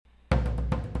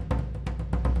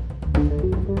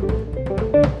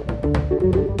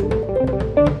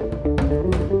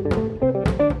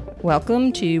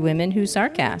Welcome to Women Who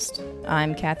Sarcast.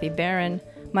 I'm Kathy Barron.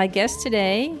 My guest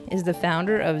today is the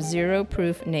founder of Zero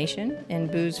Proof Nation and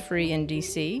Booze Free in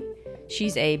DC.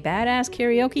 She's a badass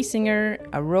karaoke singer,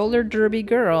 a roller derby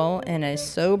girl, and a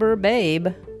sober babe.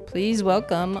 Please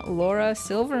welcome Laura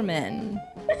Silverman.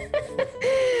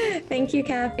 Thank you,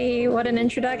 Kathy. What an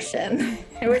introduction.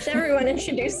 I wish everyone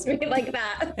introduced me like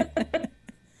that.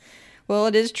 Well,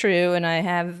 it is true, and I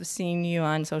have seen you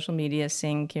on social media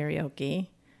sing karaoke.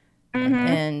 Mm-hmm.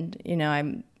 And, you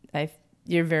know,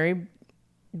 you're very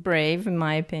brave, in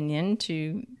my opinion,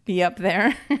 to be up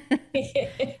there.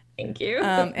 Thank you.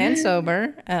 And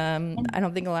sober. I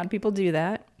don't think a lot of people do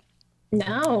that.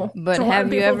 No. But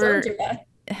have you ever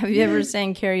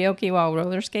sang karaoke while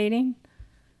roller skating?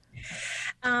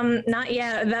 Not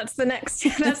yet. That's the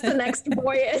next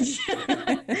voyage.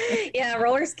 Yeah,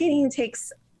 roller skating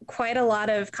takes quite a lot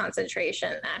of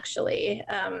concentration, actually.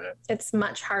 It's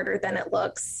much harder than it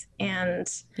looks. And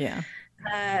yeah.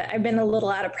 I've been a little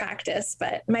out of practice,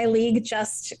 but my league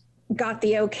just got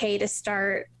the okay to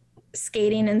start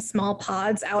skating in small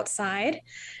pods outside.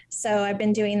 So I've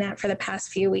been doing that for the past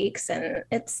few weeks, and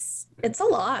it's a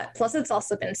lot. Plus it's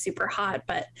also been super hot,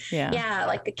 but yeah,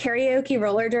 like the karaoke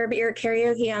roller derby or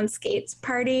karaoke on skates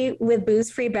party with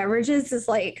booze-free beverages is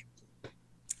like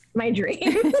my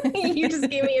dream. You just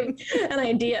gave me an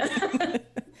idea.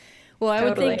 Well, I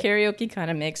would think karaoke kind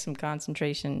of take some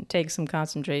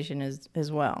concentration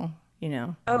as well, you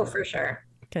know? Oh, for sure.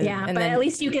 Yeah, but at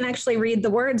least you can actually read the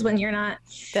words when you're not.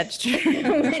 That's true.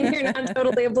 When you're not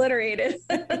totally obliterated.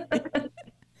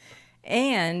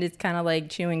 And it's kind of like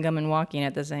chewing gum and walking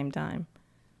at the same time.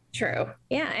 True.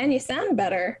 Yeah, and you sound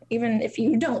better. Even if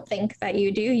you don't think that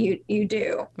you do, you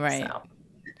do. Right. So.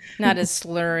 Not as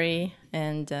slurry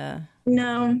and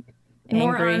no.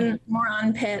 Angry. More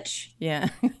on pitch. Yeah.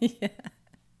 Yeah.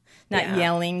 Not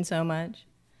yelling so much.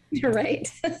 You're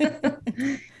right.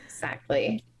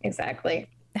 Exactly.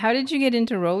 How did you get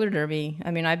into roller derby?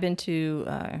 I mean, I've been to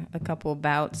a couple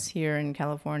bouts here in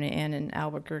California and in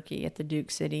Albuquerque at the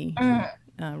Duke City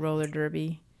roller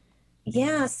derby.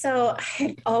 Yeah, so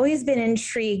I've always been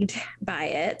intrigued by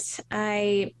it.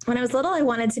 When I was little, I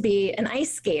wanted to be an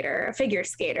ice skater, a figure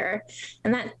skater,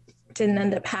 and that didn't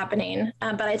end up happening.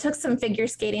 But I took some figure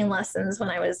skating lessons when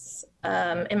I was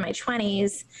in my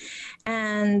 20s,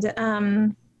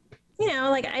 and you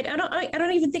know, like I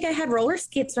don't even think I had roller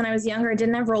skates when I was younger. I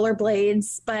didn't have roller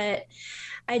blades, but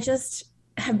I just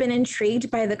have been intrigued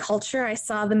by the culture. I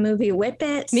saw the movie Whip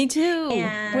It. Me too.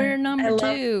 We're number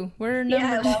two.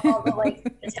 I love all the like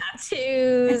the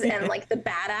tattoos and like the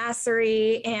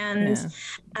badassery and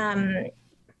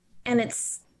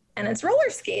it's roller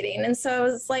skating. And so I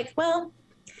was like, well,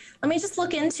 let me just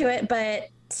look into it. But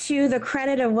to the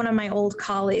credit of one of my old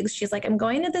colleagues, she's like, I'm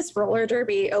going to this roller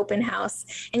derby open house,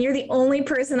 and you're the only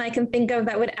person I can think of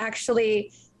that would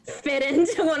actually fit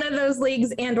into one of those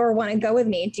leagues and or want to go with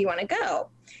me. Do you want to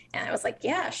go? And I was like,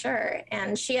 yeah, sure.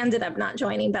 And she ended up not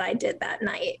joining, but I did that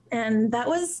night. And that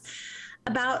was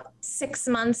about 6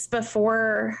 months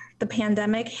before the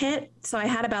pandemic hit. So I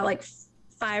had about like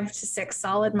 5 to 6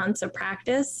 solid months of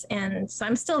practice. And so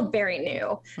I'm still very new.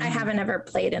 Mm-hmm. I haven't ever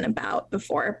played in a bout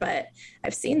before, but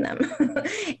I've seen them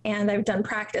and I've done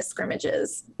practice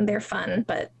scrimmages. They're fun,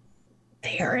 but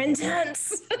they are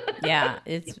intense. Yeah,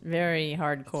 it's very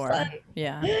hardcore. Fun.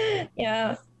 Yeah.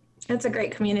 Yeah. It's a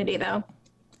great community though.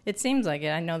 It seems like it.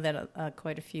 I know that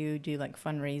quite a few do like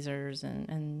fundraisers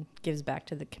and gives back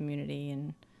to the community,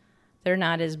 and they're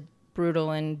not as brutal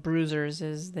and bruisers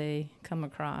as they come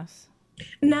across.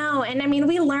 No, and I mean,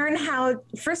 we learn how,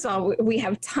 first of all, we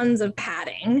have tons of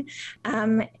padding.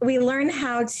 We learn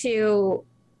how to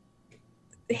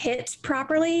hit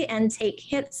properly and take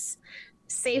hits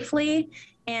safely,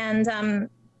 and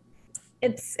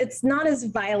it's not as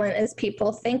violent as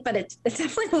people think, but it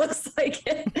definitely looks like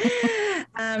it.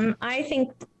 I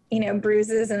think, you know,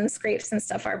 bruises and scrapes and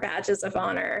stuff are badges of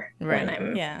honor when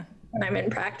I'm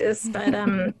in practice, but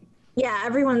yeah,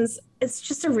 it's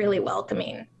just a really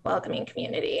welcoming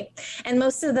community. And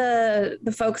most of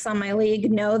the folks on my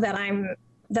league know that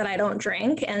I don't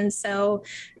drink. And so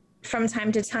from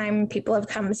time to time, people have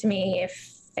come to me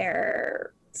if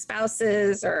their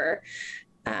spouses or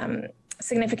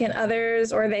significant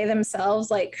others, or they themselves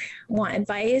like want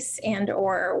advice and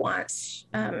or want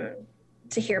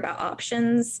to hear about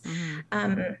options.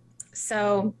 Mm-hmm.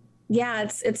 So yeah,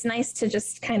 it's nice to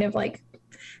just kind of like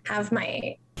have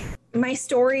my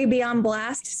story be on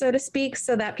blast, so to speak,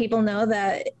 so that people know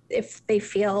that if they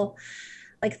feel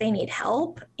like they need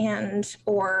help and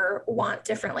or want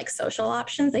different like social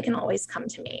options, they can always come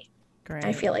to me. Great.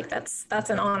 I feel like that's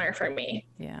an honor for me.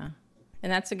 Yeah.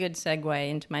 And that's a good segue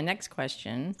into my next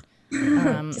question.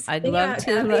 I'd love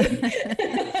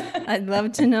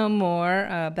to know more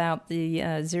about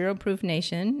the Zero Proof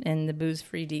Nation and the Booze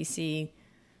Free DC.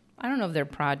 I don't know if they're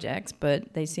projects,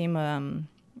 but they seem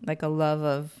like a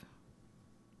love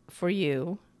for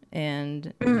you.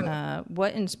 And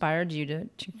what inspired you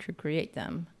to create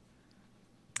them?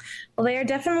 Well, they are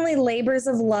definitely labors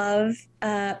of love,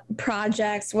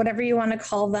 projects, whatever you want to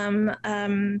call them.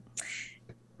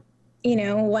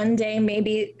 One day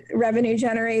maybe revenue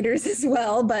generators as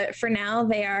well, but for now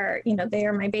they are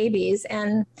my babies.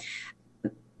 And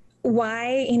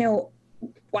why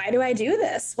do I do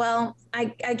this? Well,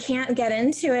 I can't get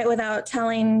into it without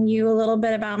telling you a little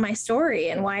bit about my story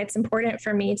and why it's important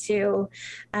for me to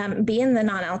be in the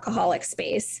non-alcoholic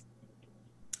space.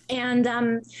 And,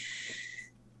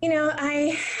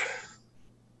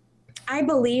 I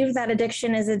believe that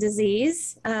addiction is a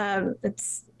disease.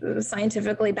 It's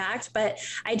scientifically backed, but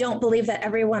I don't believe that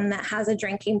everyone that has a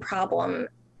drinking problem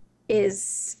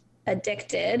is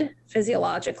addicted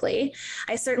physiologically.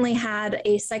 I certainly had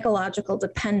a psychological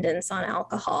dependence on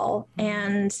alcohol.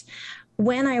 And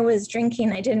when I was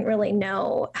drinking, I didn't really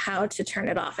know how to turn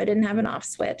it off. I didn't have an off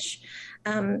switch.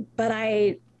 But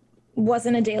I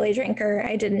wasn't a daily drinker.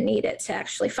 I didn't need it to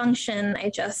actually function. I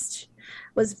just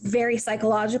was very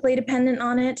psychologically dependent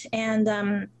on it.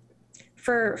 And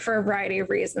for a variety of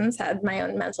reasons, had my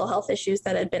own mental health issues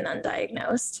that had been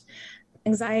undiagnosed.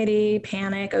 Anxiety,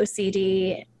 panic,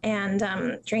 OCD,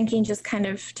 and drinking just kind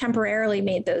of temporarily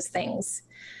made those things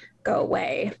go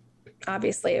away.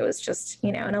 Obviously, it was just,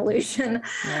 an illusion.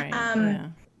 Right,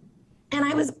 And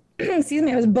I was,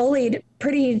 I was bullied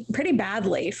pretty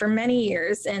badly for many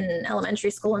years in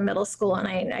elementary school and middle school, and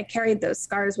I carried those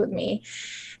scars with me.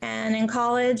 And in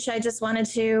college, I just wanted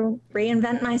to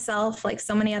reinvent myself like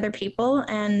so many other people,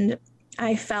 and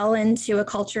I fell into a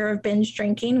culture of binge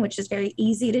drinking, which is very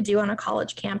easy to do on a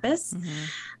college campus.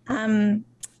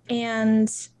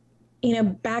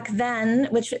 Back then,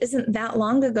 which isn't that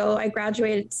long ago, I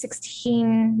graduated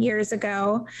 16 years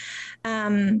ago.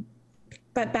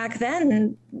 But back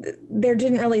then, there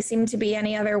didn't really seem to be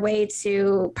any other way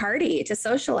to party, to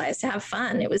socialize, to have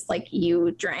fun. It was like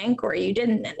you drank or you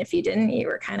didn't. And if you didn't, you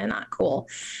were kind of not cool.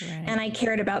 Right. And I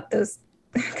cared about those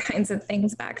kinds of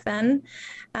things back then.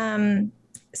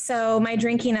 So my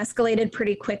drinking escalated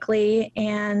pretty quickly.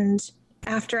 And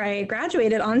after I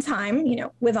graduated on time,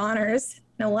 with honors,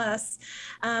 no less,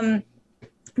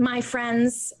 my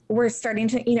friends were starting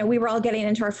to, we were all getting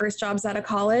into our first jobs out of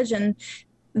college, and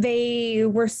they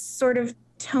were sort of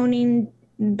toning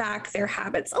back their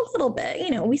habits a little bit.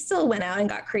 We still went out and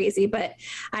got crazy, but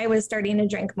I was starting to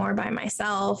drink more by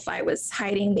myself. I was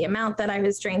hiding the amount that I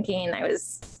was drinking. I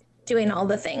was doing all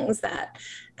the things that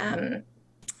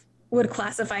would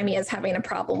classify me as having a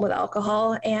problem with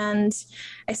alcohol. And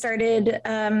I started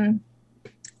to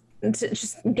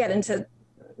just get into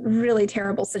really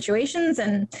terrible situations.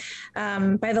 And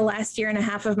by the last year and a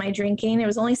half of my drinking, it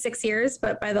was only 6 years,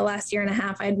 but by the last year and a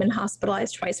half, I had been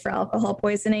hospitalized twice for alcohol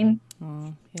poisoning.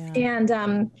 Oh, yeah.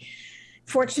 And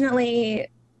fortunately,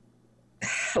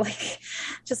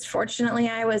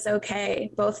 I was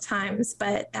okay both times.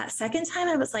 But that second time,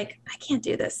 I was like, I can't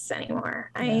do this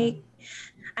anymore. Yeah.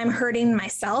 I'm hurting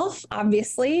myself,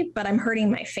 obviously, but I'm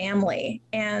hurting my family.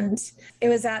 And it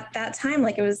was at that time,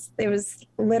 it was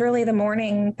literally the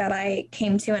morning that I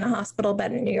came to in a hospital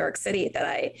bed in New York City that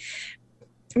I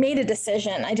made a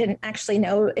decision. I didn't actually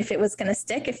know if it was going to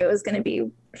stick, if it was going to be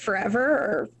forever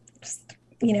or just,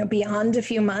 beyond a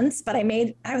few months. But I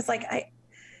was like,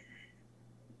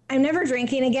 I'm never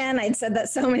drinking again. I'd said that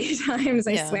so many times,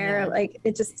 I swear,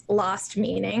 it just lost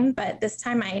meaning. But this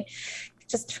time I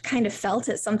just kind of felt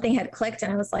it. Something had clicked,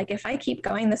 and I was like, if I keep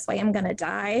going this way, I'm going to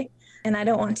die. And I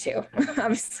don't want to.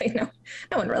 Obviously, no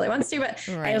one really wants to, but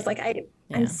right. I was like,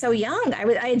 I'm so young.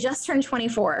 I had just turned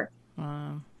 24.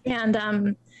 Wow. And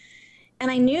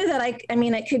I knew that I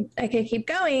could keep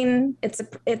going.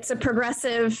 It's a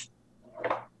progressive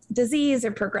disease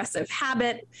or progressive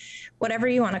habit, whatever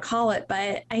you want to call it.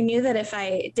 But I knew that if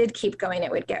I did keep going,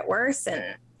 it would get worse. And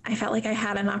I felt like I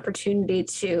had an opportunity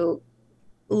to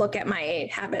look at my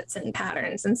habits and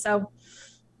patterns. And so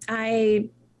I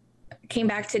came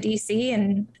back to DC,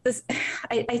 and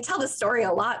I tell this story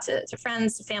a lot to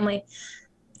friends, to family,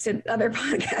 to other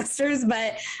podcasters,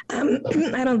 but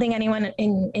I don't think anyone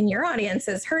in your audience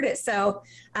has heard it. So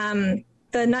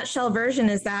the nutshell version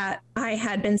is that I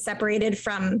had been separated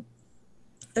from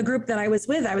the group that I was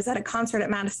with. I was at a concert at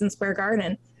Madison Square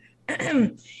Garden,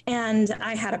 And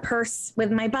I had a purse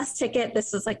with my bus ticket.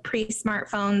 This was like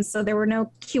pre-smartphones, so there were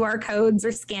no QR codes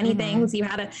or scanny things. You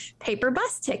had a paper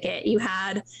bus ticket. You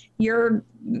had your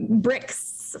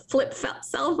bricks flip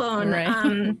cell phone.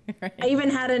 Right. Right. I even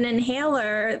had an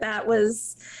inhaler that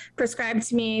was prescribed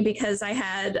to me because I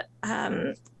had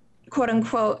quote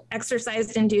unquote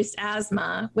exercise induced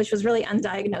asthma, which was really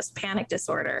undiagnosed panic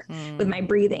disorder with my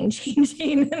breathing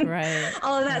changing and Right.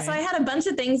 all of that. Right. So I had a bunch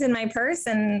of things in my purse,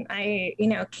 and I,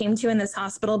 came to in this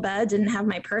hospital bed, didn't have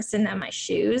my purse, didn't have my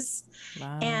shoes.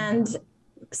 Wow. And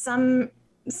some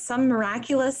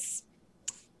miraculous,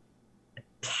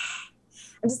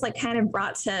 I'm just like kind of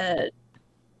brought to,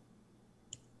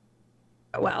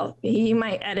 well, you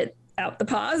might edit out the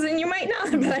pause and you might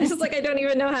not, but I'm just like, I don't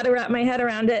even know how to wrap my head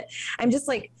around it. I'm just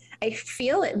like, I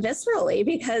feel it viscerally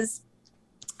because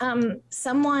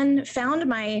someone found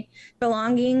my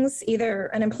belongings, either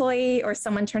an employee or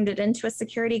someone turned it into a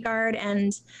security guard,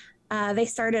 and they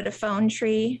started a phone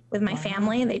tree with my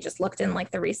family. They just looked in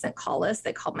like the recent call list.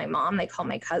 They called my mom, they called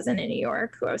my cousin in New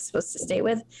York who I was supposed to stay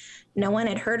with. No one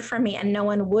had heard from me, and no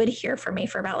one would hear from me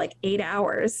for about like 8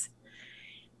 hours.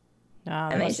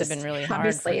 That And must have been really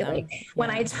hard for them. like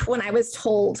when I was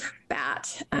told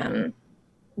that,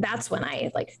 that's when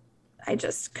I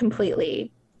just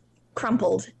completely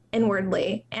crumpled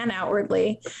inwardly and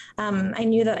outwardly. I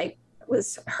knew that I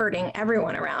was hurting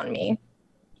everyone around me.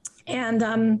 And,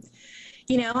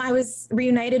 I was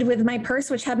reunited with my purse,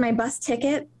 which had my bus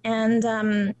ticket and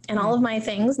all of my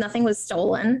things. Nothing was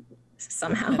stolen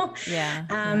somehow.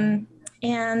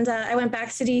 And I went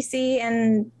back to DC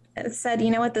and said,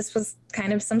 you know what, this was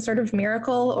kind of some sort of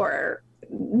miracle or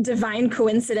divine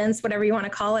coincidence, whatever you want to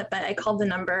call it. But I called the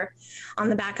number on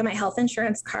the back of my health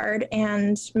insurance card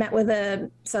and met with a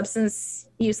substance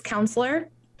use counselor.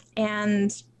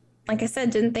 And like I said,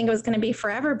 didn't think it was going to be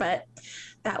forever, but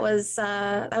that was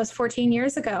 14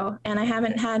 years ago. And I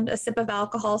haven't had a sip of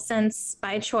alcohol since,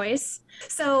 by choice.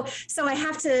 So I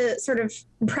have to sort of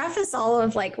preface all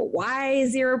of like, why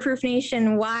Zero Proof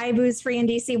Nation, why Booze Free in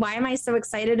DC? Why am I so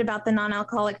excited about the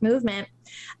non-alcoholic movement?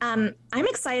 I'm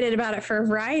excited about it for a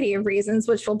variety of reasons,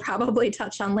 which we'll probably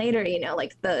touch on later,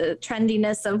 like the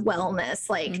trendiness of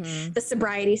wellness, like the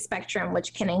sobriety spectrum,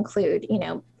 which can include,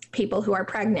 people who are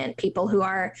pregnant, people who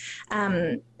are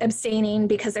abstaining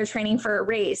because they're training for a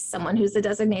race, someone who's a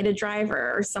designated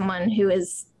driver, or someone who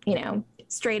is,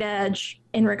 straight edge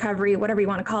in recovery, whatever you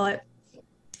want to call it.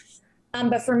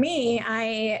 But for me,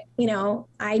 I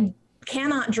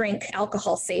cannot drink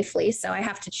alcohol safely. So I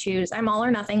have to choose. I'm all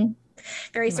or nothing,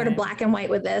 very sort of black and white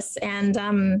with this. And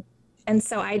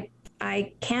so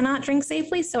I cannot drink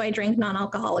safely, so I drink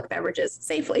non-alcoholic beverages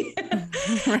safely.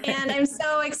 And I'm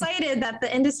so excited that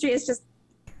the industry has just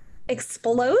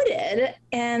exploded,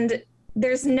 and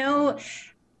there's no,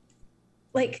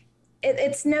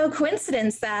 it's no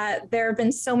coincidence that there have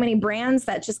been so many brands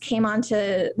that just came onto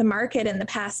the market in the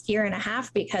past year and a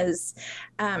half, because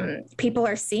people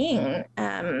are seeing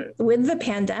with the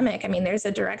pandemic, I mean, there's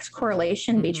a direct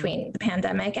correlation between the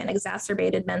pandemic and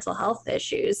exacerbated mental health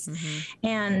issues.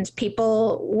 And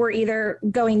people were either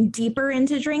going deeper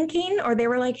into drinking, or they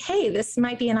were like, hey, this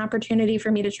might be an opportunity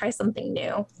for me to try something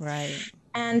new. Right.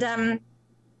 And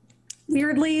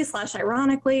weirdly /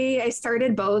 ironically, I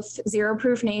started both Zero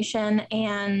Proof Nation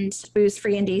and Booze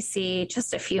Free in DC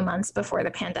just a few months before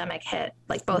the pandemic hit,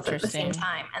 like both at the same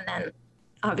time. And then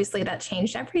obviously that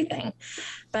changed everything.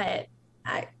 But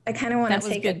I kind of want to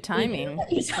take good timing.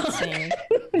 It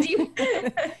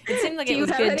seemed like it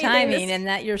was good timing, and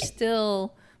that you're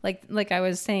still like I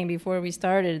was saying before we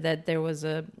started, that there was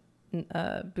a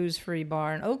booze free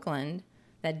bar in Oakland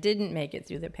that didn't make it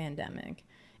through the pandemic.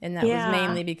 And that was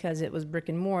mainly because it was brick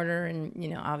and mortar,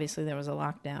 and obviously there was a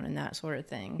lockdown and that sort of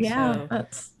thing. Yeah,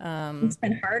 so, it's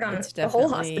been hard on the whole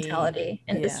hospitality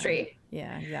industry.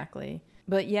 Yeah, exactly.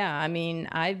 But yeah, I mean,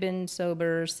 I've been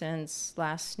sober since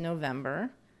last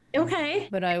November. Okay.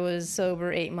 But I was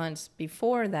sober 8 months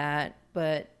before that.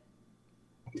 But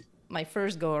my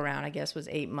first go around, I guess, was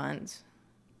 8 months,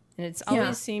 and it's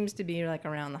always seems to be like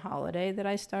around the holiday that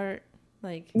I start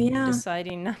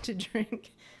deciding not to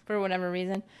drink for whatever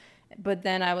reason. But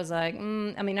then I was like, I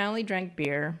only drank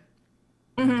beer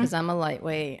because I'm a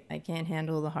lightweight. I can't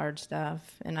handle the hard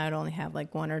stuff, and I'd only have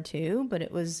like one or two, but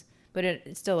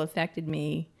it still affected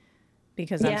me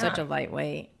because I'm such a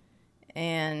lightweight.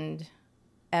 And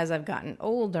as I've gotten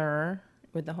older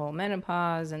with the whole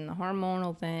menopause and the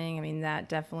hormonal thing, I mean, that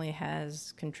definitely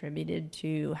has contributed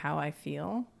to how I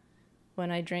feel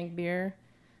when I drink beer.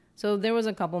 So there was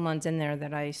a couple months in there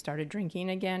that I started drinking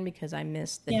again because I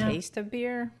missed the taste of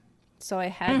beer. So I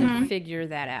had to figure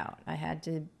that out. I had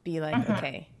to be like,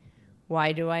 okay,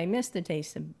 why do I miss that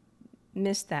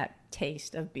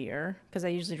taste of beer? Because I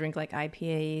usually drink like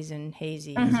IPAs and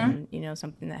hazies and, you know,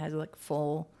 something that has like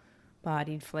full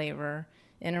bodied flavor.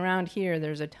 And around here,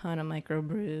 there's a ton of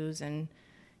microbrews and,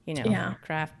 you know,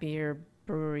 craft beer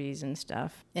breweries and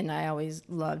stuff. And I always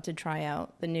love to try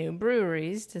out the new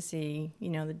breweries to see, you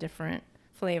know, the different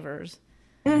flavors.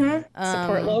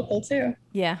 Support local too.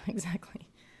 Yeah, exactly.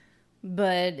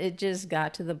 But it just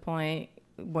got to the point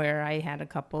where I had a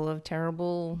couple of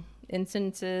terrible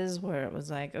instances where it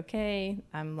was like, okay,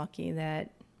 I'm lucky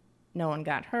that no one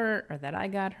got hurt or that I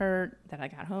got hurt, that I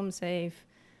got home safe.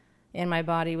 And my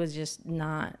body was just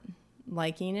not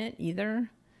liking it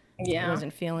either. Yeah. It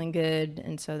wasn't feeling good.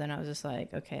 And so then I was just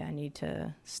like, okay, I need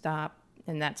to stop.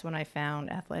 And that's when I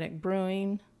found Athletic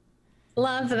Brewing.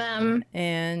 Love them.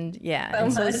 And yeah.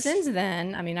 So since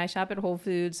then, I mean, I shop at Whole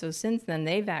Foods. So since then,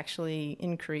 they've actually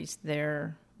increased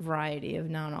their variety of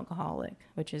non-alcoholic,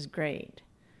 which is great.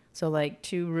 So like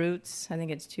Two Roots, I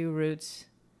think it's Two Roots.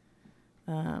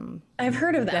 I've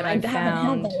heard of them. I haven't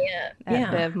had them yet.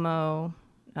 At Bevmo.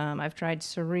 I've tried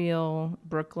Surreal,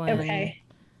 Brooklyn. Okay.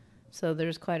 So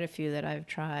there's quite a few that I've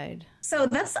tried. So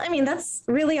that's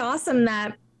really awesome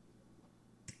that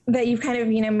you've kind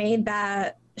of, you know, made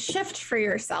that shift for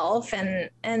yourself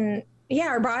and yeah,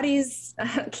 our bodies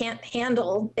can't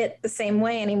handle it the same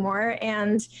way anymore.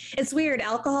 And it's weird.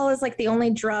 Alcohol is like the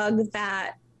only drug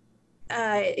that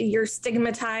you're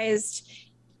stigmatized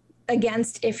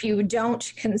against if you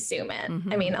don't consume it.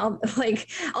 I mean, all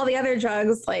the other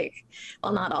drugs, like,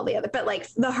 well, not all the other, but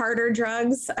like the harder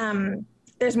drugs,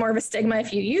 there's more of a stigma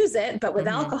if you use it, but with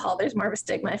alcohol, there's more of a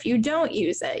stigma if you don't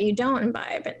use it, you don't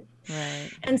imbibe it.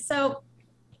 Right. And so,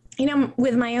 you know,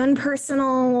 with my own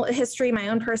personal history, my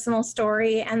own personal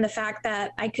story, and the fact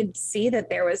that I could see that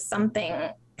there was something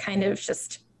kind of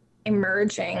just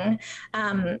emerging,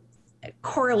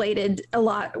 correlated a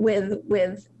lot with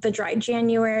the Dry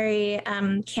January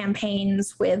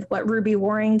campaigns, with what Ruby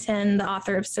Warrington, the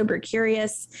author of Sober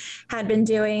Curious, had been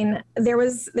doing. There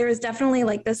was definitely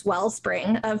like this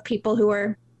wellspring of people who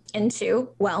were into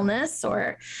wellness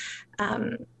or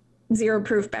zero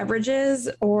proof beverages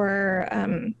or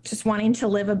just wanting to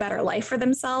live a better life for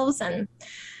themselves. And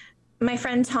my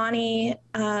friend Tani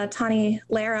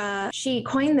Lara, she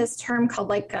coined this term called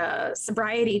like a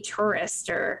sobriety tourist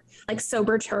or like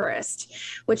sober tourist,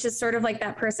 which is sort of like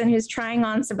that person who's trying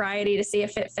on sobriety to see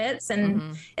if it fits.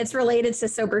 And it's related to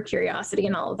sober curiosity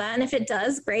and all of that. And if it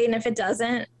does, great. And if it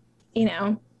doesn't, you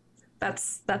know,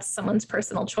 that's someone's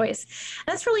personal choice.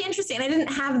 That's really interesting. I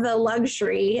didn't have the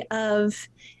luxury of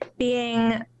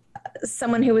being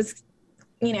someone who was,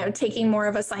 you know, taking more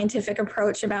of a scientific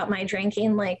approach about my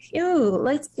drinking, like, ooh,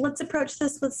 let's approach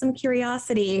this with some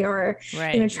curiosity or,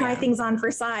 you know, try things on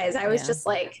for size. I was just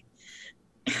like,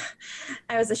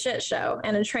 I was a shit show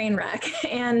and a train wreck.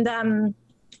 And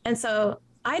so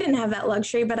I didn't have that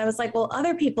luxury, but I was like, well,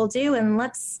 other people do. And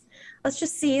let's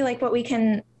just see like what we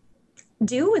can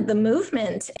do with the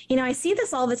movement. You know, I see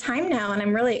this all the time now and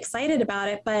I'm really excited about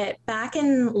it. But back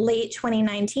in late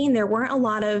 2019, there weren't a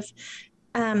lot of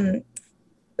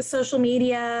social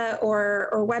media or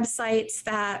websites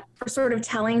that were sort of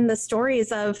telling the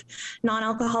stories of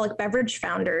non-alcoholic beverage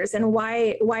founders and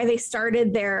why they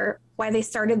started their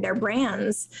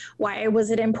brands. Why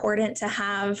was it important to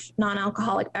have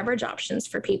non-alcoholic beverage options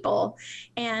for people?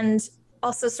 And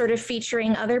also sort of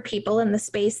featuring other people in the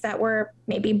space that were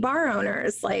maybe bar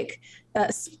owners, like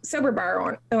sober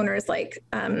bar owners, like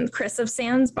Chris of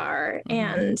Sands Bar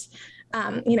and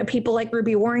you know, people like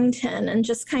Ruby Warrington, and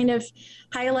just kind of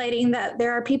highlighting that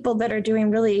there are people that are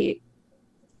doing really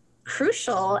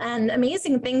crucial and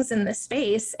amazing things in this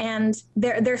space, and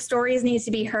their stories need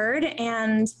to be heard,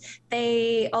 and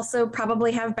they also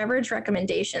probably have beverage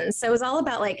recommendations. So it was all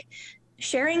about like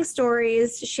sharing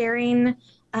stories, sharing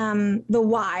the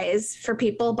whys for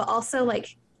people, but also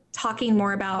like talking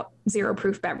more about zero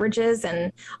proof beverages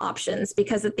and options,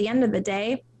 because at the end of the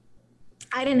day,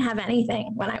 I didn't have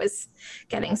anything when I was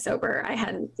getting sober. I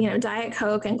had, you know, Diet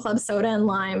Coke and club soda and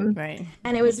lime. Right.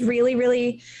 And it was really,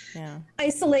 really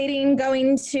isolating,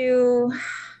 going to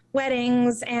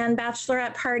weddings and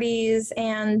bachelorette parties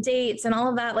and dates and all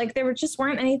of that. Like there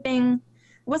wasn't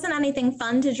anything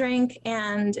fun to drink.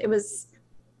 And it was,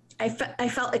 I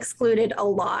felt excluded a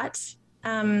lot.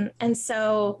 And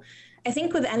so I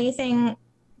think with anything,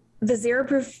 the zero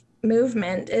proof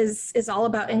movement is all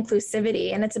about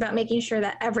inclusivity, and it's about making sure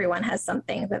that everyone has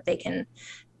something that they can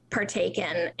partake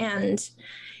in. And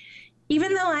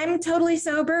even though I'm totally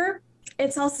sober,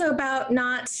 it's also about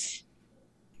not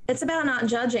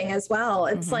judging as well.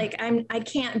 It's like I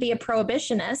can't be a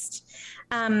prohibitionist.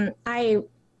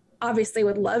 obviously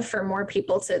would love for more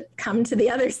people to come to the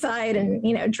other side and,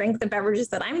 drink the beverages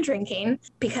that I'm drinking,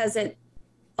 because it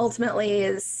ultimately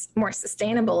is more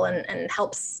sustainable and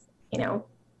helps,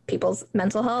 people's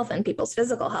mental health and people's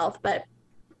physical health. But,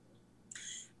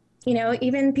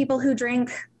 even people who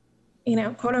drink,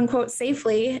 quote unquote,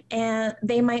 safely, and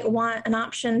they might want an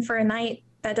option for a night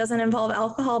that doesn't involve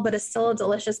alcohol, but is still a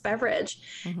delicious beverage.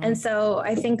 Mm-hmm. And so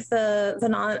I think the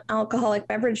non-alcoholic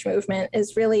beverage movement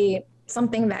is really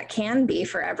something that can be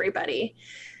for everybody.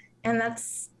 And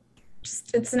it's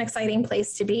an exciting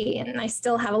place to be. And I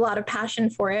still have a lot of passion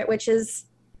for it, which is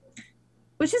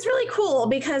really cool,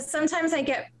 because sometimes I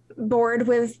get bored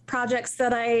with projects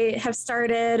that I have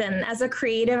started. And as a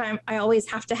creative, I always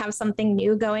have to have something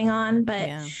new going on, but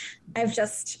yeah.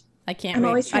 I can't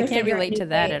relate to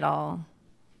that at all.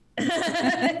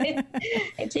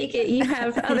 I take it you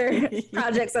have other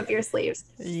projects up your sleeves.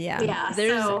 Yeah.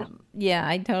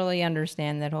 I totally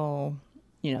understand that whole,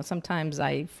 sometimes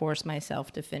I force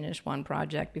myself to finish one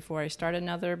project before I start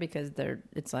another, because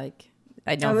it's like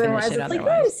I don't finish it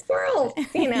otherwise. Like, squirrel,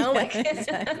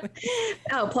 exactly.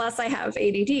 Plus I have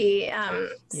ADD.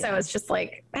 So it's just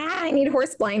like, I need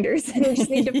horse blinders and I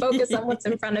just need to focus on what's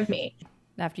in front of me.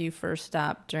 After you first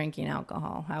stopped drinking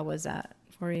alcohol, how was that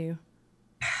for you?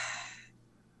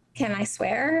 Can I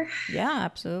swear? Yeah,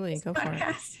 absolutely. Go for it.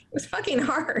 It was fucking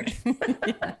hard. Yeah,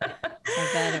 I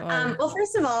bet it was. Well,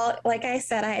 first of all, like I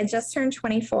said, I had just turned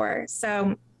 24.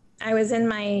 So I was in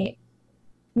my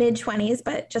mid-20s,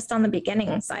 but just on the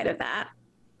beginning side of that.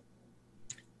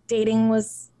 Dating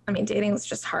was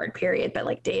just hard, period. But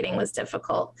like dating was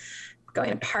difficult.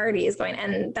 Going to parties,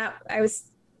 and that I was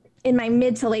in my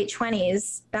mid to late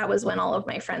 20s, that was when all of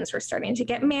my friends were starting to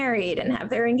get married and have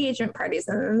their engagement parties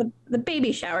and the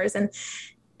baby showers and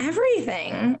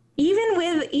everything. Even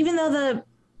though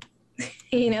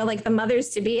the mothers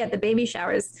to be at the baby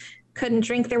showers couldn't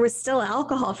drink, there was still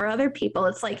alcohol for other people.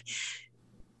 It's like,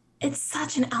 it's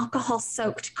such an alcohol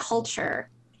soaked culture.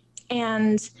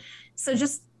 And so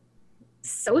just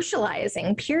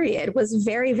socializing, period, was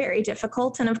very, very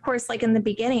difficult. And of course, like in the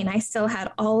beginning, I still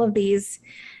had all of these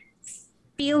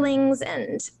feelings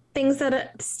and things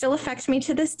that still affect me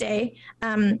to this day.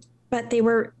 But they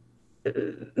were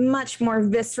much more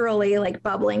viscerally like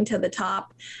bubbling to the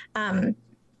top. And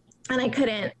I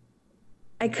couldn't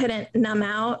numb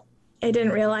out. I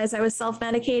didn't realize I was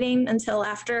self-medicating until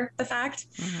after the fact.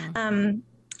 Mm-hmm.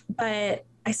 But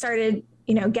I started,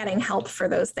 getting help for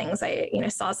those things. I,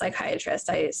 saw a psychiatrist.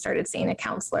 I started seeing a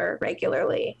counselor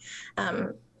regularly.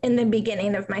 In the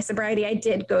beginning of my sobriety, I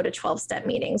did go to 12-step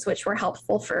meetings, which were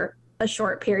helpful for a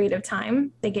short period of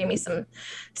time. They gave me some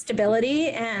stability,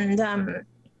 and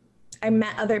I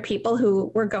met other people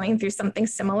who were going through something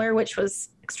similar, which was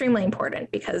extremely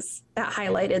important, because that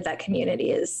highlighted that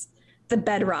community is the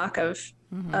bedrock of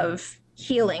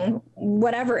healing,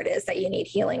 whatever it is that you need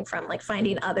healing from, like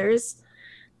finding others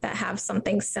that have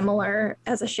something similar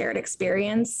as a shared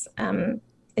experience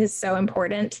is so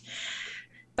important.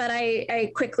 But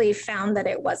I quickly found that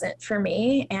it wasn't for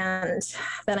me. And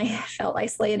then I felt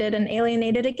isolated and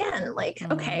alienated again. Like,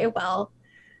 okay, well,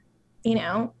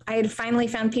 I had finally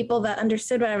found people that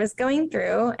understood what I was going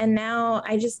through. And now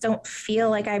I just don't feel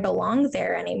like I belong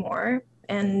there anymore.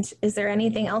 And is there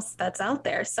anything else that's out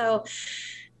there? So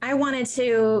I wanted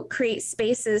to create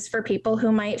spaces for people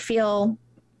who might feel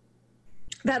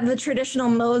that the traditional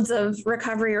modes of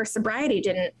recovery or sobriety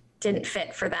didn't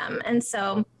fit for them. And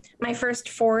so my first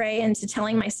foray into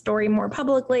telling my story more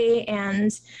publicly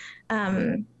and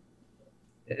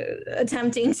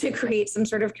attempting to create some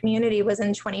sort of community was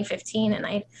in 2015. And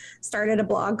I started a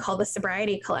blog called The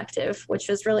Sobriety Collective, which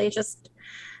was really just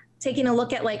taking a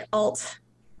look at like alt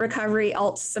recovery,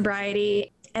 alt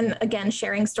sobriety, and again,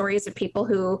 sharing stories of people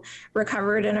who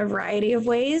recovered in a variety of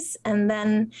ways. And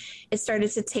then it started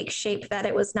to take shape that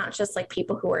it was not just like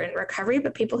people who were in recovery,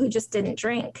 but people who just didn't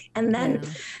drink. And then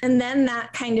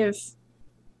that kind of,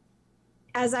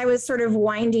 as I was sort of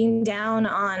winding down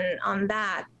on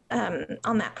that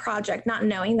project, not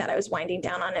knowing that I was winding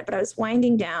down on it, but I was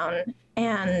winding down.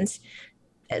 And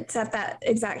it's at that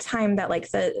exact time that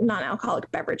like the non-alcoholic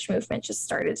beverage movement just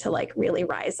started to like really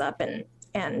rise up,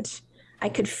 and I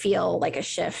could feel like a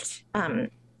shift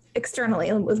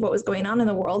externally with what was going on in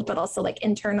the world, but also like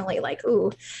internally, like,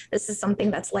 ooh, this is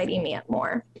something that's lighting me up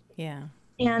more. Yeah.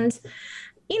 And,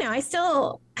 I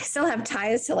still have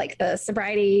ties to like the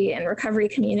sobriety and recovery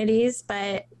communities,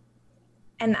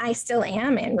 and I still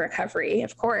am in recovery,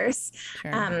 of course.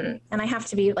 Sure. And I have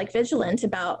to be like vigilant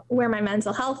about where my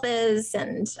mental health is,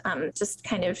 and just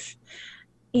kind of,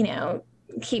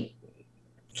 keep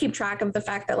track of the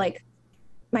fact that like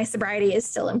my sobriety is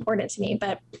still important to me.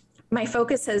 But my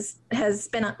focus has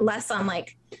been less on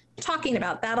like talking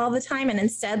about that all the time, and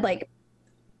instead like,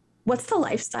 what's the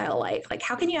lifestyle like? Like,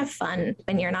 how can you have fun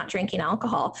when you're not drinking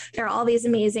alcohol? There are all these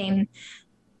amazing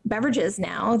beverages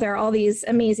now. There are all these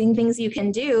amazing things you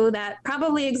can do that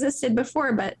probably existed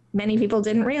before, but many people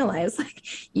didn't realize. Like,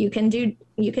 you can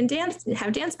dance,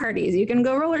 have dance parties, you can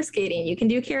go roller skating, you can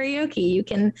do karaoke, you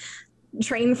can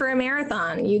train for a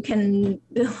marathon, you can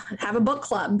have a book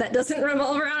club that doesn't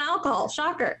revolve around alcohol.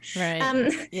 Shocker. Right.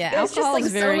 Alcohol just, like,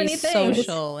 is very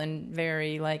social and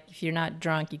very like, if you're not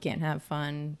drunk, you can't have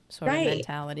fun sort of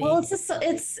mentality. Well,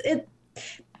 it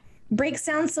breaks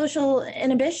down social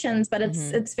inhibitions, but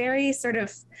it's very sort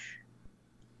of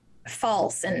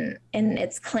false in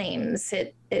its claims.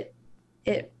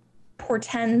 It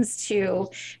portends to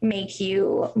make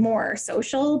you more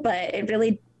social, but it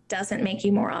really doesn't make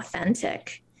you more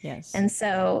authentic. Yes. And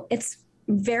so it's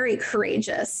very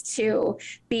courageous to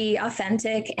be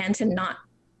authentic and to not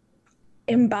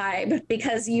imbibe,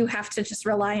 because you have to just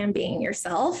rely on being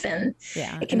yourself, and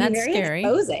it can be very scary.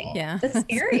 exposing. Yeah. It's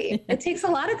scary. It takes a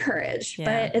lot of courage,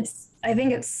 but I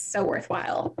think it's so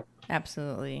worthwhile.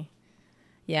 Absolutely.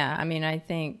 Yeah. I mean, I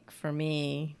think for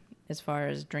me, as far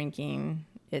as drinking,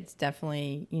 it's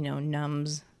definitely,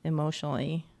 numbs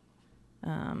emotionally.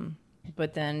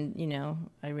 But then,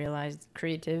 I realized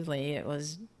creatively it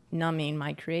was numbing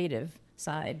my creative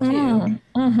side too.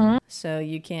 So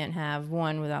you can't have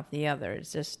one without the other.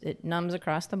 It's just, it numbs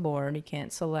across the board. You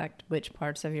can't select which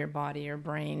parts of your body or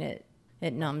brain it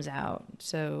numbs out.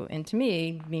 So, and to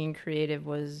me, being creative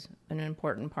was an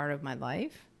important part of my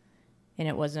life, and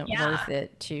it wasn't worth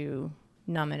it to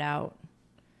numb it out.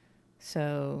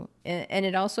 So, and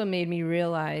it also made me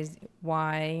realize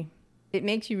why it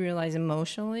makes you realize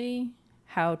emotionally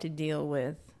how to deal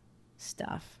with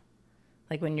stuff.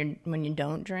 Like when you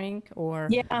don't drink, or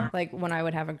like when I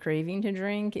would have a craving to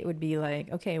drink, it would be like,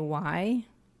 okay, why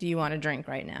do you want to drink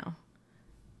right now?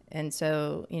 And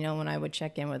so, when I would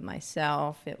check in with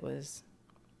myself, it was,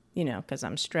 because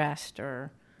I'm stressed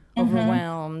or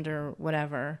overwhelmed or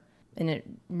whatever. And it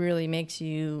really makes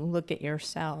you look at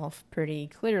yourself pretty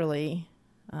clearly.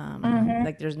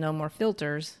 Like there's no more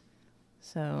filters.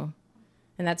 So,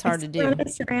 and that's hard to do. On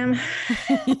Instagram.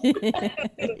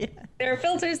 There are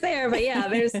filters there, but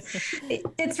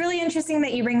it's really interesting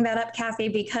that you bring that up, Kathy,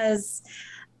 because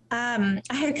I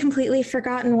had completely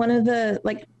forgotten one of the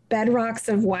like bedrocks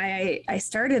of why I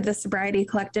started the Sobriety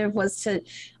Collective was to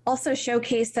also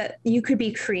showcase that you could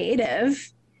be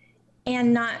creative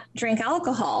and not drink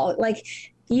alcohol. Like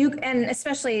and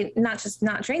especially not just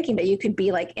not drinking, but you could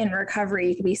be like in recovery,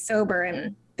 you could be sober.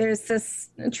 And there's this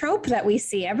trope that we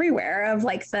see everywhere of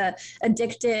like the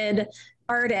addicted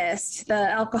artist, the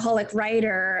alcoholic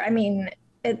writer. I mean,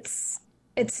 it's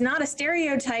not a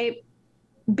stereotype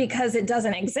because it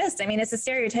doesn't exist. I mean, it's a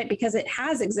stereotype because it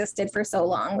has existed for so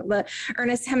long. The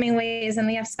Ernest Hemingways and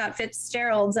the F. Scott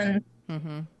Fitzgeralds and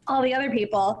all the other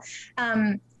people.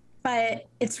 But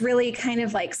it's really kind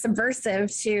of like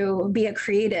subversive to be a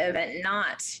creative and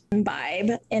not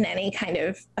imbibe in any kind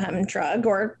of drug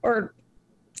or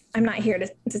I'm not here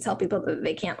to tell people that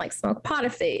they can't like smoke pot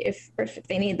if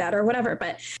they need that or whatever.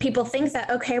 But people think that,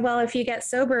 okay, well, if you get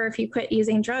sober, if you quit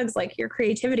using drugs, like your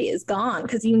creativity is gone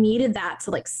because you needed that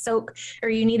to like soak, or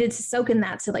you needed to soak in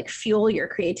that to like fuel your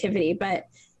creativity. But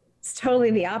it's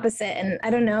totally the opposite. And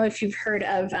I don't know if you've heard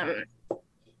of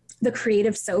the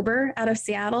Creative Sober out of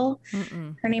Seattle.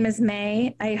 Her name is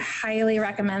May. I highly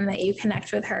recommend that you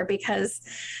connect with her because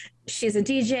she's a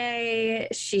DJ.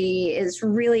 She is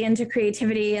really into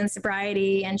creativity and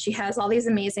sobriety, and she has all these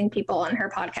amazing people on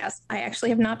her podcast. I actually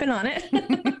have not been on it,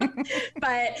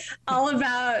 but all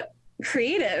about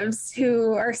creatives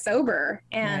who are sober.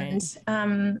 And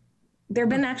there have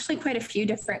been actually quite a few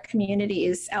different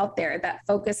communities out there that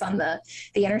focus on the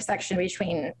intersection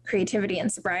between creativity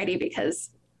and sobriety,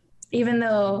 because even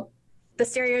though the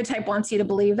stereotype wants you to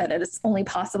believe that it is only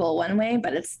possible one way,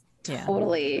 but it's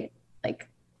totally like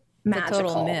magical. It's a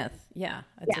total myth. Yeah.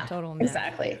 It's a total myth.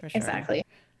 Exactly. For sure. Exactly.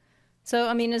 So,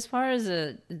 I mean, as far as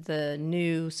the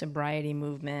new sobriety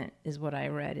movement is what I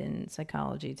read in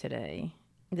Psychology Today,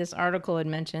 this article had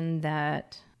mentioned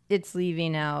that it's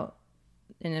leaving out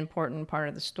an important part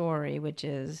of the story, which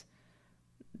is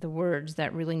the words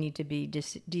that really need to be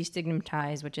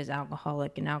destigmatized, which is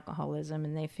alcoholic and alcoholism,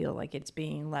 and they feel like it's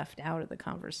being left out of the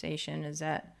conversation.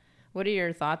 What are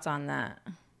your thoughts on that?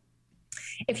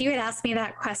 If you had asked me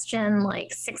that question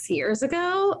like 6 years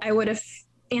ago, I would have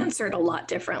answered a lot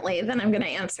differently than I'm going to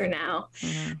answer now.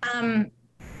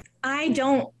 I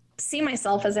don't see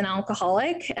myself as an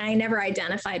alcoholic. I never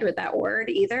identified with that word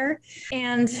either.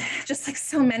 And just like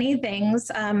so many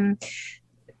things,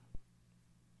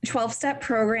 12-step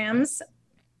programs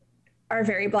are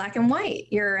very black and white.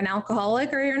 You're an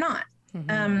alcoholic or you're not.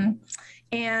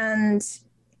 And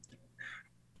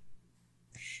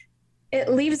it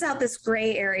leaves out this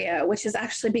gray area, which has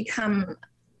actually become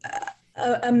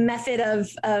a method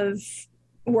of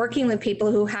working with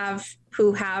people who have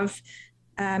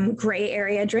gray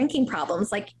area drinking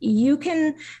problems. Like you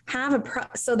can have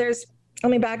let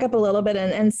me back up a little bit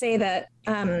and say that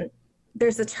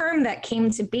there's a term that came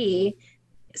to be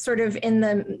sort of in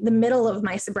the middle of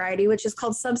my sobriety, which is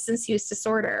called substance use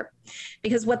disorder.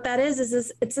 Because what that is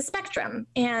it's a spectrum.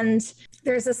 And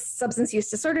there's a substance use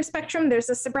disorder spectrum, there's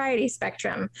a sobriety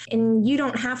spectrum. And you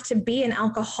don't have to be an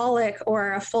alcoholic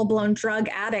or a full-blown drug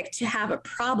addict to have a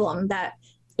problem that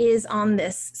is on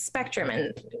this spectrum.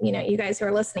 And, you know, you guys who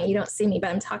are listening, you don't see me, but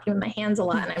I'm talking with my hands a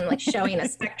lot and I'm like showing a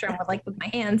spectrum with my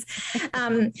hands.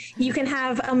 You can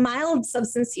have a mild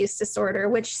substance use disorder,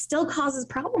 which still causes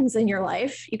problems in your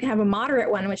life. You can have a moderate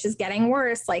one, which is getting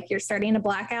worse. Like you're starting to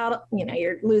black out, you know,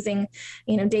 you're losing,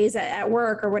 you know, days at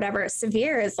work or whatever.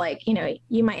 Severe is like, you know,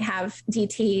 you might have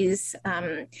DTs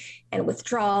and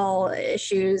withdrawal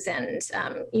issues, and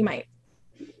you might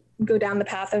go down the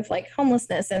path of like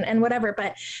homelessness and whatever,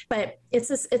 but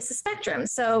it's a spectrum.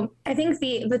 So I think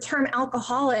the term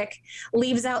alcoholic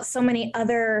leaves out so many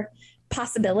other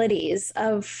possibilities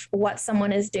of what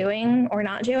someone is doing or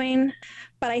not doing.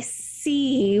 But I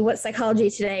see what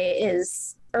Psychology Today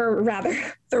is, or rather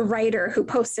the writer who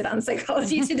posted on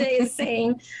Psychology Today is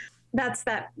saying that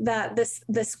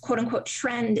this quote unquote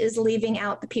trend is leaving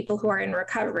out the people who are in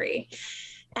recovery.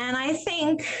 And I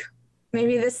think,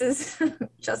 maybe this is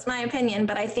just my opinion,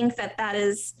 but I think that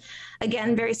is,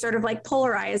 again, very sort of like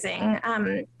polarizing.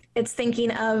 It's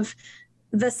thinking of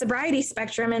the sobriety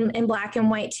spectrum in black and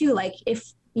white too. Like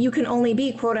if you can only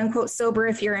be quote unquote sober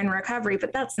if you're in recovery,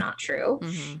 but that's not true.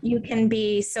 You can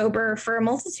be sober for a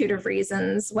multitude of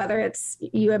reasons, whether it's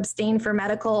you abstain for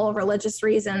medical, religious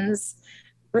reasons,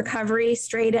 recovery,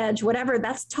 straight edge, whatever,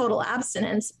 that's total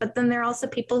abstinence. But then there are also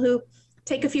people who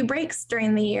take a few breaks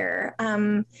during the year.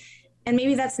 And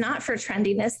maybe that's not for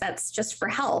trendiness, that's just for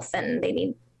health, and they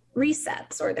need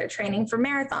resets, or they're training for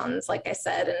marathons, like I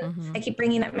said. And I keep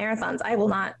bringing up marathons. I will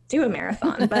not do a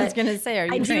marathon, but I was going to say, are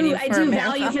you training for a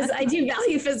marathon? I do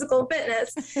value physical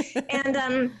fitness.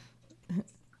 And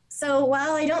so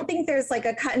while I don't think there's like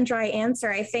a cut and dry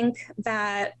answer, I think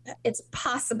that it's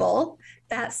possible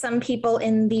that some people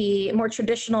in the more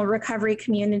traditional recovery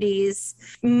communities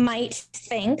might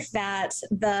think that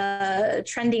the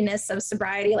trendiness of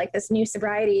sobriety, like this new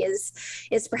sobriety, is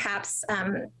perhaps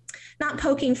not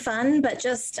poking fun, but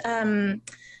just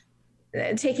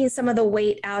taking some of the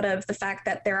weight out of the fact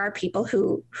that there are people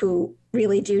who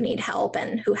really do need help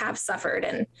and who have suffered.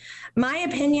 And my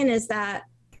opinion is that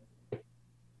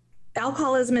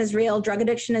alcoholism is real, drug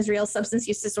addiction is real, substance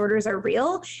use disorders are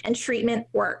real, and treatment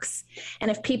works. And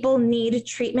if people need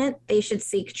treatment, they should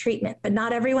seek treatment. But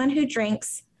not everyone who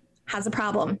drinks has a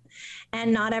problem.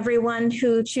 And not everyone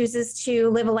who chooses to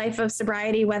live a life of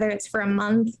sobriety, whether it's for a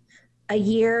month, a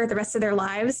year, the rest of their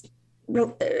lives,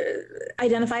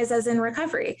 identifies as in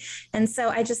recovery. And so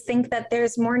I just think that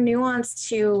there's more nuance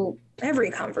to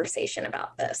every conversation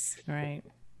about this. Right.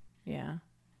 Yeah.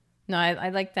 No, I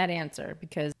like that answer,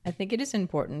 because I think it is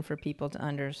important for people to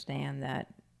understand that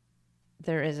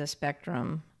there is a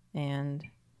spectrum, and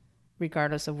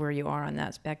regardless of where you are on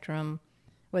that spectrum,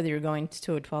 whether you're going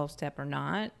to a 12-step or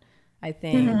not, I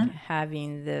think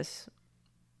having this,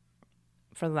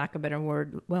 for lack of a better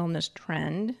word, wellness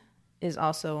trend is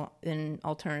also an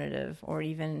alternative, or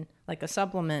even like a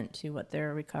supplement to what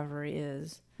their recovery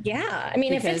is. Yeah, I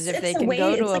mean, because if they can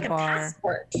go to a bar,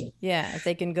 yeah, if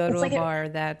they can go to a bar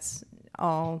that's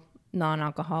all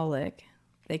non-alcoholic,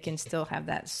 they can still have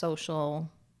that social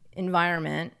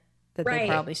environment that they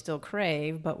probably still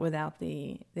crave, but without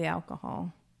the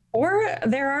alcohol. Or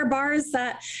there are bars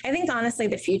that, I think honestly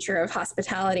the future of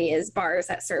hospitality is bars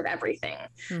that serve everything,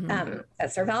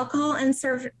 that serve alcohol and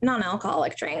serve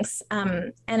non-alcoholic drinks,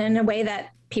 and in a way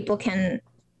that people can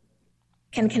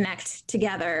connect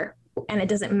together, and it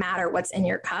doesn't matter what's in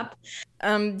your cup.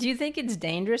 Do you think it's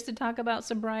dangerous to talk about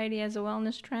sobriety as a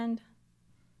wellness trend?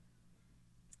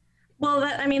 Well,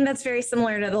 that's very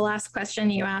similar to the last question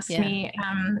you asked me.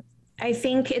 I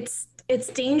think it's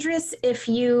dangerous if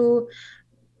you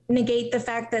negate the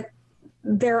fact that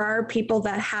there are people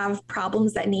that have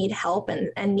problems that need help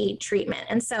and need treatment.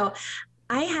 And so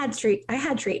I had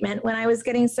treatment when I was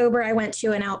getting sober. I went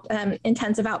to an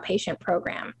intensive outpatient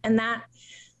program, and that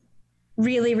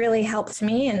really, really helped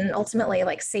me and ultimately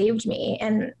saved me.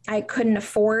 And I couldn't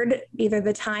afford either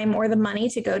the time or the money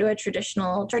to go to a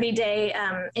traditional 30-day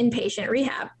inpatient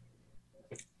rehab.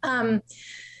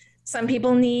 Some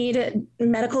people need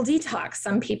medical detox.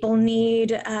 Some people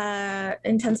need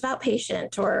intensive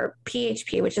outpatient or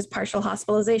PHP, which is partial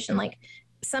hospitalization. Like,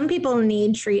 some people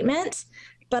need treatment,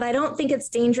 but I don't think it's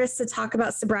dangerous to talk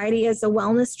about sobriety as a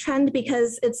wellness trend,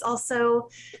 because it's also,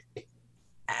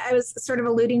 I was sort of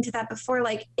alluding to that before,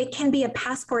 like, it can be a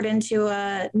passport into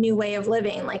a new way of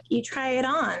living. Like, you try it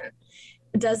on.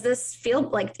 Does this feel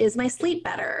like, is my sleep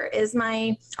better?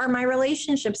 Are my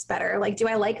relationships better? Like, do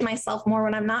I like myself more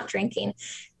when I'm not drinking?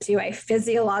 Do I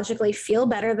physiologically feel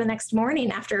better the next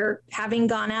morning after having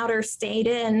gone out or stayed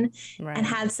in and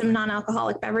had some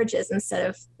non-alcoholic beverages instead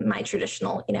of my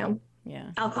traditional,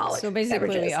 alcoholic So basically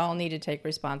beverages? we all need to take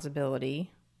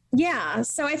responsibility. Yeah.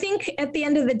 So I think at the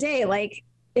end of the day, like,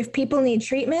 if people need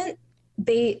treatment,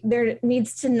 there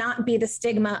needs to not be the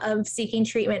stigma of seeking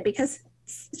treatment, because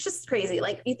it's just crazy.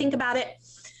 Like, you think about it,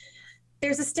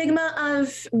 there's a stigma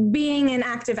of being in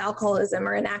active alcoholism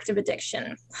or an active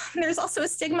addiction. There's also a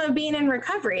stigma of being in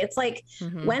recovery. It's like,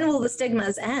 when will the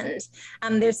stigmas end?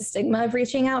 There's a stigma of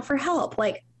reaching out for help.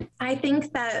 Like, I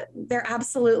think that there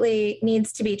absolutely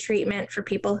needs to be treatment for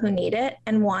people who need it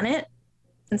and want it.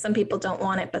 And some people don't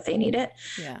want it, but they need it.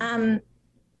 Yeah.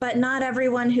 But not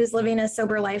everyone who's living a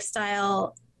sober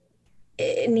lifestyle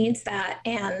needs that.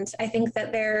 And I think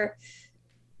that there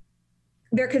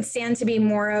could stand to be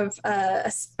more of a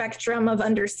spectrum of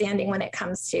understanding when it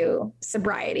comes to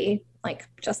sobriety. Like,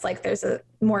 just like there's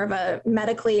more of a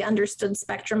medically understood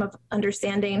spectrum of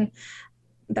understanding,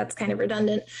 that's kind of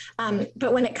redundant.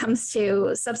 But when it comes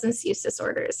to substance use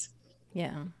disorders.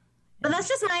 Yeah. But that's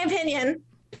just my opinion.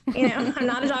 I'm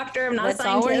not a doctor. I'm not a scientist. That's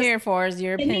all we're here for, is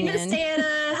your opinion. You need to stay at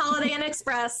a Holiday Inn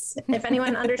Express if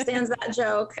anyone understands that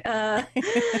joke. But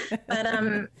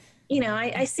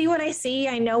I see what I see.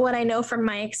 I know what I know from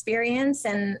my experience.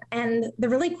 And the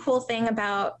really cool thing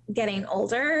about getting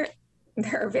older,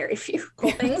 there are very few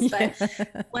cool things, but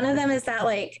one of them is that,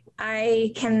 like,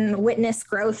 I can witness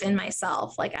growth in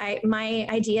myself. Like, my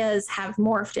ideas have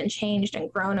morphed and changed and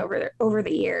grown over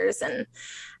the years. And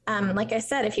like I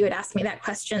said, if you had asked me that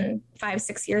question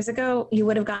 5-6 years ago, you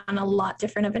would have gotten a lot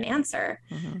different of an answer.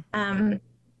 And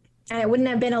it wouldn't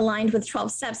have been aligned with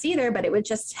 12 steps either, but it would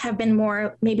just have been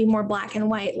maybe more black and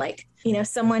white. Like,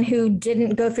 someone who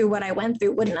didn't go through what I went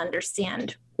through wouldn't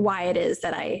understand why it is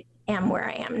that I am where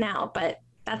I am now, but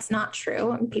that's not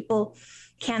true. And people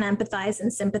can empathize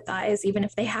and sympathize even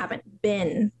if they haven't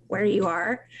been where you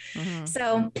are.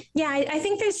 So yeah, I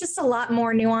think there's just a lot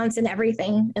more nuance in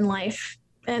everything in life,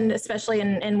 and especially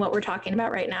in what we're talking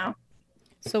about right now.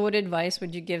 So what advice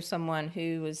would you give someone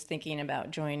who was thinking about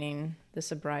joining the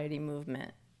sobriety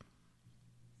movement?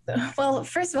 Well,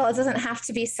 first of all, it doesn't have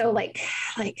to be so like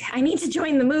I need to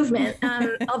join the movement.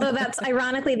 Although that's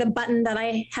ironically the button that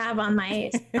I have on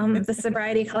my the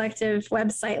Sobriety Collective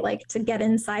website. Like, to get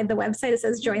inside the website, it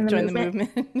says join the movement.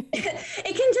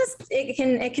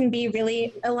 It can be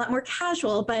really a lot more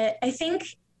casual. But I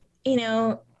think,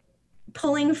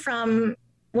 pulling from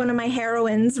one of my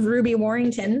heroines, Ruby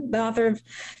Warrington, the author of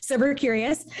Sober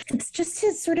Curious, it's just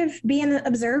to sort of be an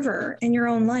observer in your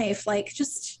own life. Like,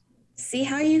 just see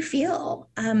how you feel.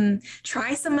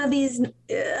 Try some of these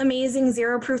amazing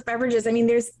zero proof beverages. I mean,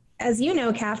 there's, as you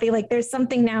know, Kathy, like, there's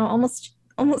something now, almost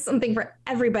something for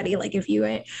everybody. Like, if you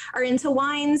are into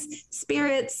wines,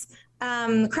 spirits,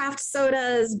 craft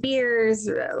sodas, beers,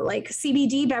 like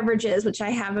CBD beverages, which I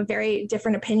have a very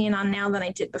different opinion on now than I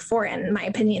did before. And my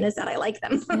opinion is that I like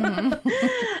them.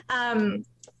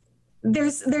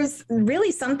 There's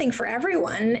really something for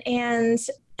everyone. And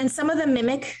some of them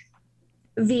mimic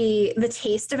the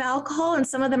taste of alcohol, and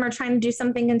some of them are trying to do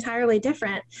something entirely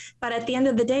different. But at the end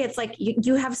of the day, it's like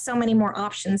you have so many more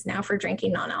options now for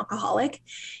drinking non-alcoholic,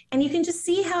 and you can just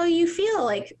see how you feel.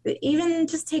 Like, even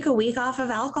just take a week off of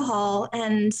alcohol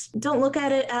and don't look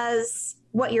at it as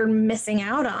what you're missing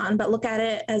out on, but look at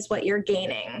it as what you're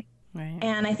gaining. Right.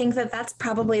 And I think that that's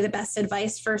probably the best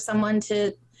advice for someone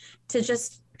to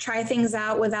just try things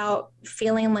out without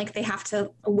feeling like they have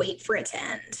to wait for it to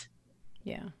end.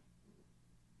 Yeah.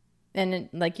 And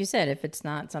like you said, if it's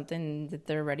not something that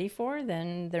they're ready for,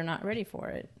 then they're not ready for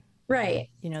it. Right.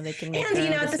 They can make and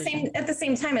their own decision. at the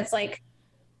same time, it's like,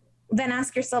 then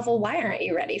ask yourself, well, why aren't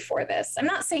you ready for this? I'm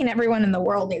not saying everyone in the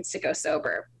world needs to go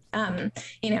sober. I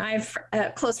have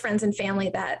close friends and family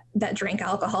that drink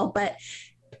alcohol, but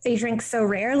they drink so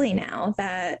rarely now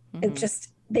that it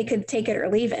just, they could take it or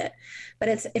leave it. But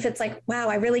if it's like, wow,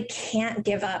 I really can't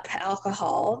give up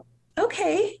alcohol.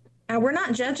 Okay. We're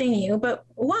not judging you, but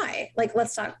why? Like,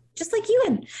 let's talk, just like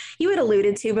you had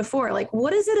alluded to before, like,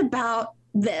 what is it about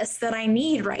this that I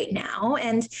need right now?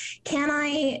 And can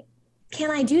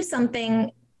I do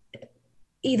something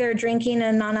either drinking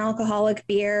a non-alcoholic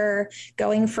beer,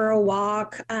 going for a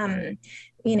walk,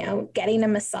 getting a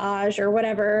massage or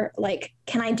whatever, like,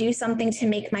 can I do something to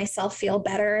make myself feel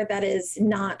better that is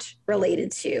not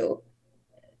related to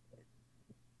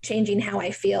changing how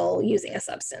I feel using a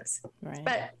substance? Right.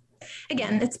 But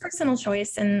again, it's personal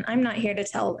choice, and I'm not here to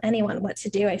tell anyone what to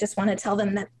do. I just want to tell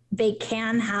them that they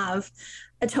can have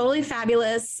a totally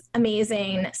fabulous,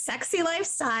 amazing, sexy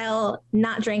lifestyle,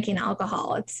 not drinking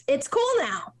alcohol. It's cool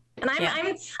now. And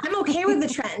I'm okay with the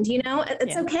trend,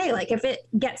 it's okay. Like, if it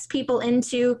gets people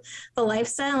into the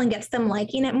lifestyle and gets them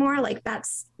liking it more, like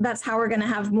that's how we're going to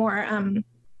have more,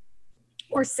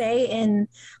 or say in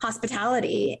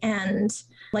hospitality. And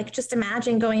like, just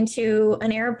imagine going to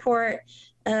an airport,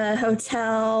 a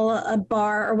hotel, a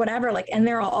bar, or whatever, like, and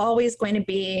there are always going to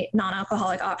be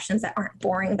non-alcoholic options that aren't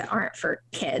boring, that aren't for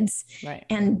kids. Right.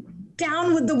 And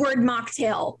down with the word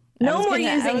mocktail. No more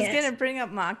using it. I was going to bring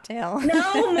up mocktail.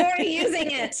 No more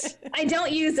using it. I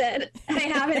don't use it. I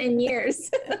haven't in years.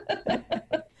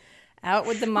 Out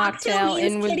with the mocktail,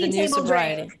 in with the new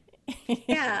sobriety.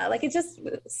 Yeah, like, it just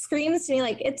screams to me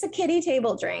like it's a kiddie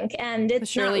table drink, and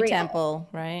it's Shirley not real. Temple,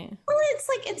 right? Well, it's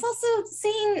like, it's also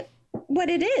saying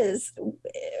what it is.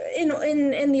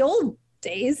 In the old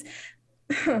days,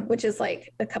 which is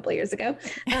like a couple of years ago,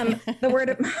 the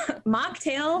word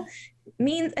mocktail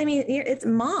means, it's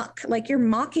mock, like you're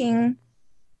mocking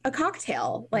a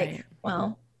cocktail. Like, right.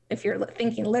 Well, if you're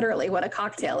thinking literally what a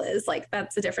cocktail is, like,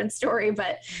 that's a different story,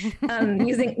 but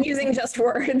using just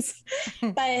words.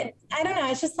 But I don't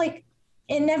know, it's just like,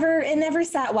 it never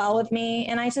sat well with me.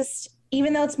 And I just,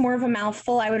 even though it's more of a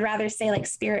mouthful, I would rather say like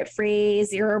spirit free,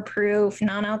 zero proof,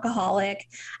 non-alcoholic.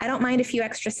 I don't mind a few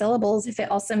extra syllables if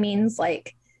it also means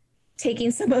like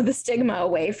taking some of the stigma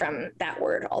away from that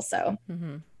word also.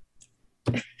 Mm-hmm.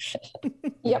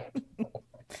 Yep.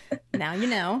 Now you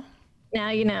know. Now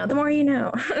you know. The more you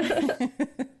know.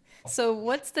 So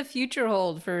what's the future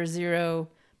hold for Zero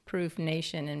Proof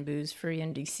Nation and Booze Free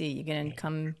in DC? You going to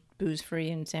come booze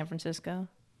free in San Francisco?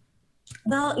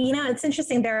 Well, it's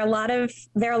interesting. There are a lot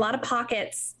of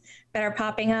pockets that are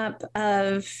popping up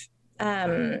of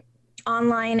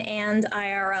online and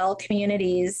IRL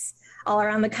communities all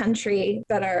around the country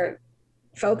that are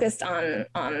focused on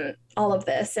all of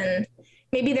this. And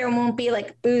maybe there won't be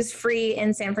like booze free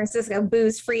in San Francisco,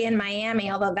 booze free in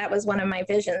Miami, although that was one of my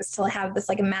visions, to have this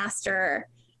like a master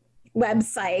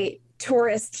website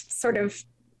tourist sort of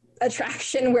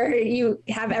attraction where you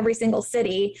have every single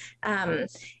city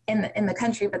in the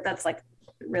country, but that's like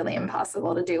really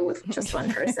impossible to do with just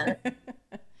one person.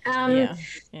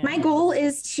 My goal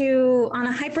is to, on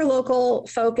a hyper-local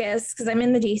focus, because I'm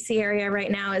in the DC area right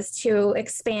now, is to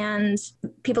expand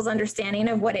people's understanding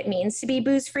of what it means to be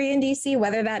booze-free in DC,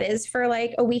 whether that is for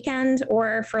like a weekend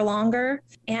or for longer,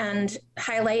 and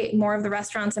highlight more of the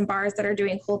restaurants and bars that are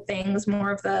doing cool things, more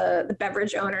of the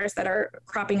beverage owners that are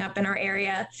cropping up in our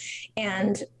area,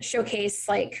 and showcase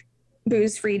like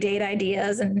booze-free date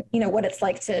ideas and, what it's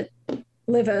like to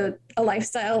live a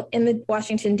lifestyle in the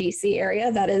Washington, D.C.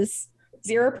 area that is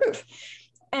zero proof.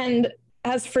 And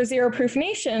as for Zero Proof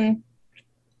Nation,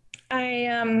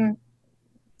 I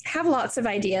have lots of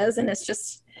ideas, and it's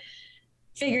just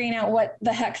figuring out what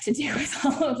the heck to do with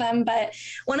all of them. But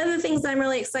one of the things I'm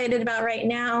really excited about right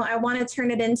now, I want to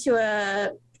turn it into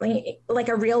a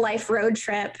real life road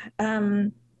trip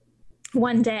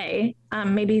one day,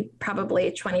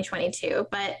 probably 2022.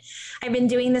 But I've been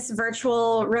doing this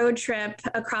virtual road trip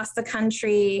across the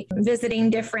country, visiting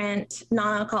different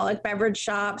non-alcoholic beverage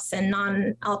shops and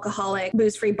non-alcoholic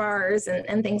booze-free bars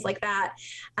and things like that.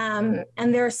 And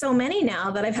there are so many now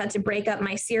that I've had to break up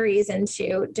my series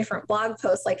into different blog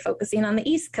posts, like focusing on the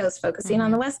East Coast, focusing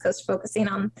on the West Coast, focusing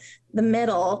on the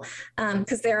middle,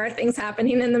 because there are things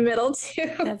happening in the middle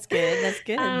too. That's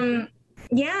good.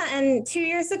 Yeah. And 2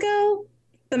 years ago,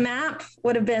 the map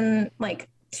would have been like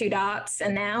 2 dots.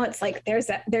 And now it's like, there's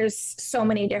just so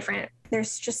many different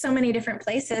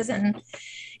places. And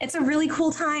it's a really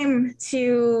cool time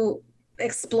to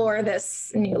explore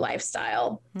this new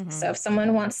lifestyle. Mm-hmm. So if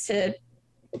someone wants to,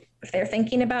 if they're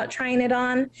thinking about trying it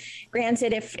on,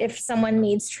 granted, if someone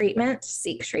needs treatment,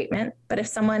 seek treatment. But if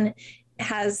someone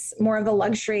has more of the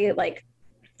luxury, like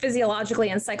physiologically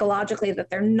and psychologically, that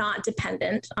they're not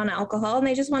dependent on alcohol and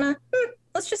they just want to,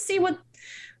 let's just see what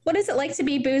is it like to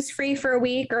be booze free for a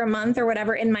week or a month or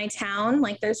whatever in my town.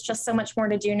 Like, there's just so much more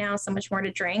to do now, so much more to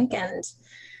drink. And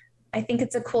I think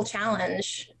it's a cool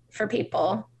challenge for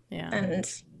people. Yeah. And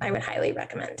I would highly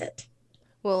recommend it.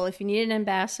 Well, if you need an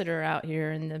ambassador out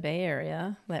here in the Bay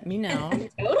Area, let me know.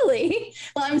 Totally.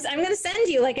 Well, I'm going to send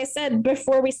you, like I said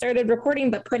before we started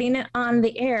recording, but putting it on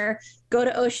the air, go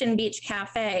to Ocean Beach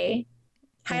Cafe.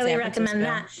 Highly recommend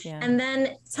that. Yeah. And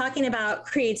then talking about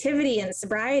creativity and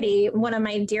sobriety, one of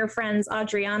my dear friends,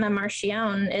 Adriana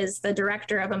Marchione, is the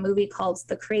director of a movie called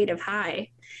The Creative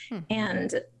High,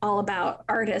 and all about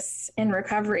artists in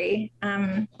recovery,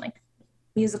 like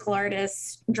musical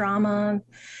artists, drama,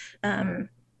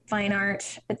 fine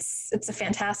art. It's a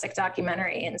fantastic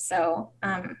documentary. And so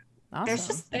awesome.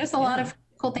 there's a lot of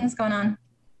cool things going on.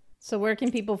 So where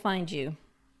can people find you?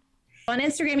 On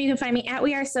Instagram, you can find me at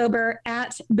We Are Sober,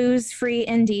 at Booze Free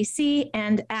in DC,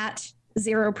 and at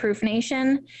Zero Proof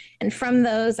Nation. And from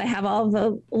those, I have all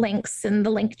the links and the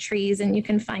link trees, and you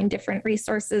can find different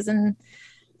resources and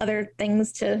other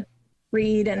things to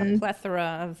read, and a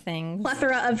plethora of things. But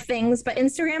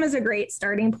Instagram is a great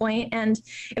starting point. And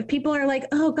if people are like,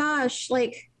 oh gosh,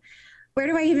 like, where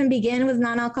do I even begin with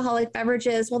non-alcoholic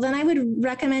beverages? Well, then I would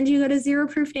recommend you go to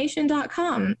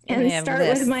zeroproofnation.com and start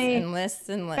with my lists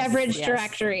beverage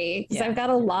directory, because I've got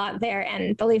a lot there.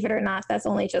 And believe it or not, that's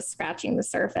only just scratching the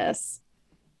surface.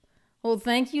 Well,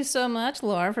 thank you so much,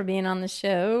 Laura, for being on the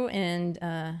show and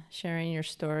sharing your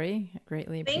story.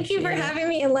 Greatly appreciate it. Thank you for having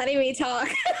me and letting me talk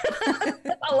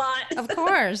a lot. Of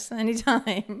course,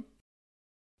 anytime.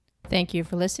 Thank you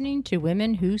for listening to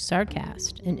Women Who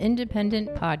Sarcast, an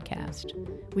independent podcast.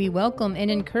 We welcome and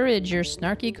encourage your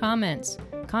snarky comments.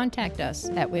 Contact us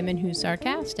at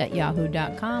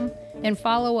womenwhosarcast@yahoo.com and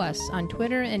follow us on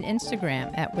Twitter and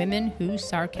Instagram at Women Who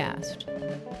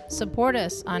Sarcast. Support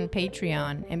us on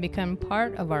Patreon and become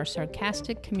part of our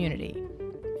sarcastic community.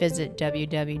 Visit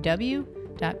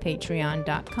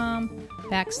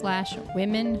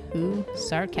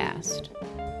www.patreon.com/womenwhosarcast.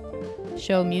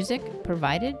 Show music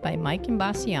provided by Mike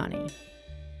Imbasciani.